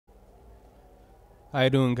How you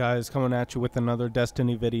doing, guys? Coming at you with another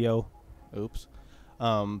Destiny video. Oops.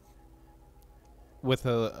 Um, with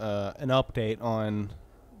an update on,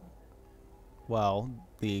 well,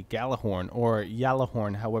 the Gjallarhorn, or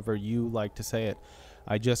Gjallarhorn, however you like to say it.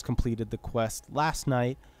 I just completed the quest last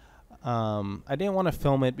night. I didn't want to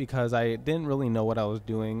film it because I didn't really know what I was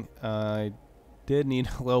doing. I did need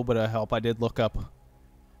a little bit of help. I did look up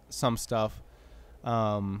some stuff.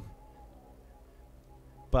 But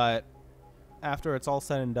after it's all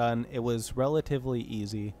said and done, it was relatively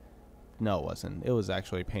easy. No, it wasn't. It was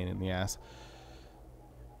actually a pain in the ass.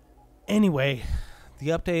 Anyway, the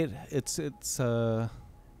update, it's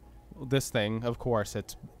this thing, of course,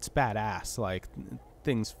 it's badass. Like,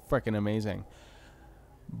 thing's freaking amazing.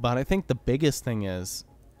 But I think the biggest thing is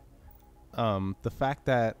the fact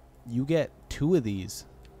that you get two of these.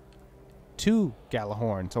 Two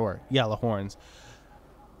Gjallarhorns, or Gjallarhorns.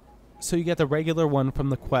 So you get the regular one from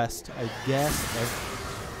the quest, I guess.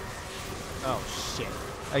 Oh, shit.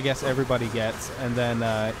 I guess everybody gets. And then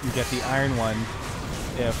you get the iron one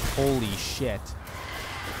if... Holy shit.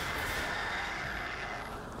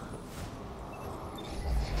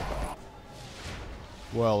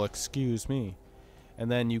 Well, excuse me. And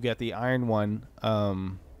then you get the iron one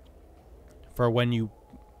for when you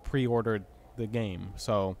pre-ordered the game.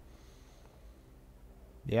 So,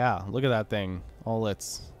 yeah, look at that thing.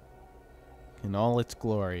 In all its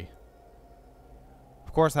glory.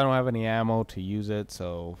 Of course, I don't have any ammo to use it,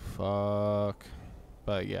 so fuck.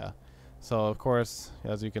 But yeah. So, of course,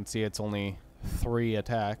 as you can see, it's only 3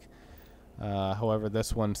 attack. However,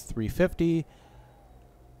 this one's 350.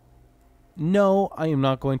 No, I am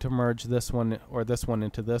not going to merge this one or this one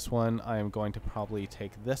into this one. I am going to probably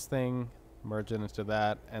take this thing, merge it into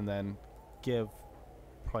that, and then give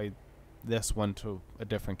probably this one to a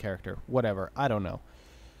different character. Whatever. I don't know.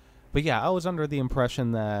 But yeah, I was under the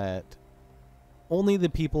impression that only the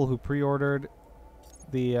people who pre-ordered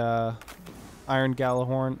the Iron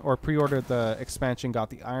Gjallarhorn, or pre-ordered the expansion, got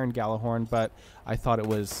the Iron Gjallarhorn, but I thought it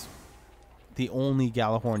was the only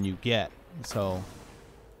Gjallarhorn you get. So,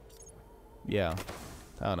 yeah,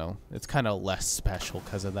 I don't know. It's kind of less special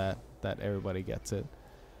because of that everybody gets it.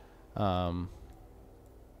 But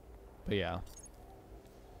yeah.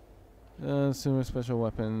 Super special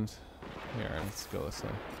weapons. Here, let's go this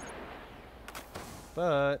way.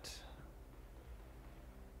 But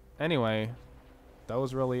anyway, that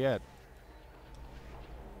was really it.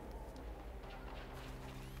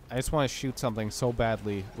 I just want to shoot something so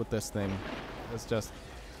badly with this thing. It's just,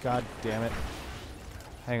 god damn it.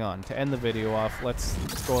 Hang on, to end the video off, let's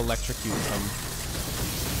go electrocute some.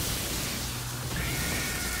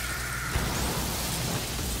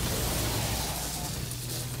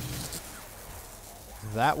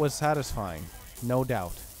 That was satisfying, no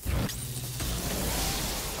doubt.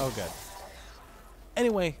 Oh, good.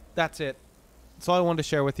 Anyway, that's it. That's all I wanted to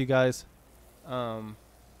share with you guys. I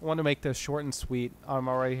wanted to make this short and sweet. I'm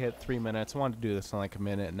already hit 3 minutes. I wanted to do this in like a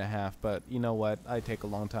minute and a half, but you know what? I take a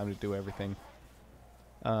long time to do everything.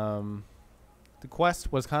 The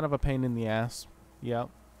quest was kind of a pain in the ass. Yep.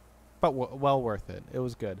 But well worth it. It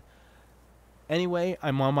was good. Anyway,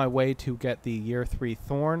 I'm on my way to get the Year 3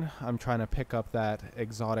 Thorn. I'm trying to pick up that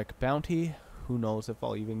exotic bounty. Who knows if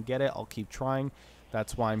I'll even get it. I'll keep trying.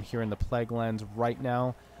 That's why I'm here in the Plague Lands right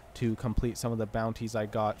now, to complete some of the bounties I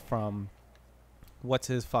got from what's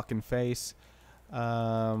his fucking face.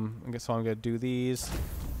 I guess so I'm gonna do these,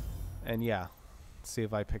 and yeah, see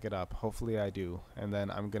if I pick it up. Hopefully I do, and then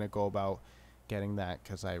I'm gonna go about getting that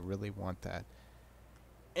because I really want that.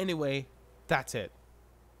 Anyway, that's it.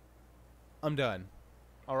 I'm done.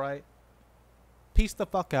 Alright? Peace the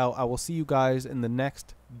fuck out. I will see you guys in the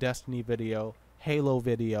next Destiny video, Halo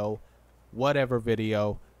video, whatever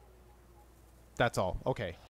video. That's all. Okay.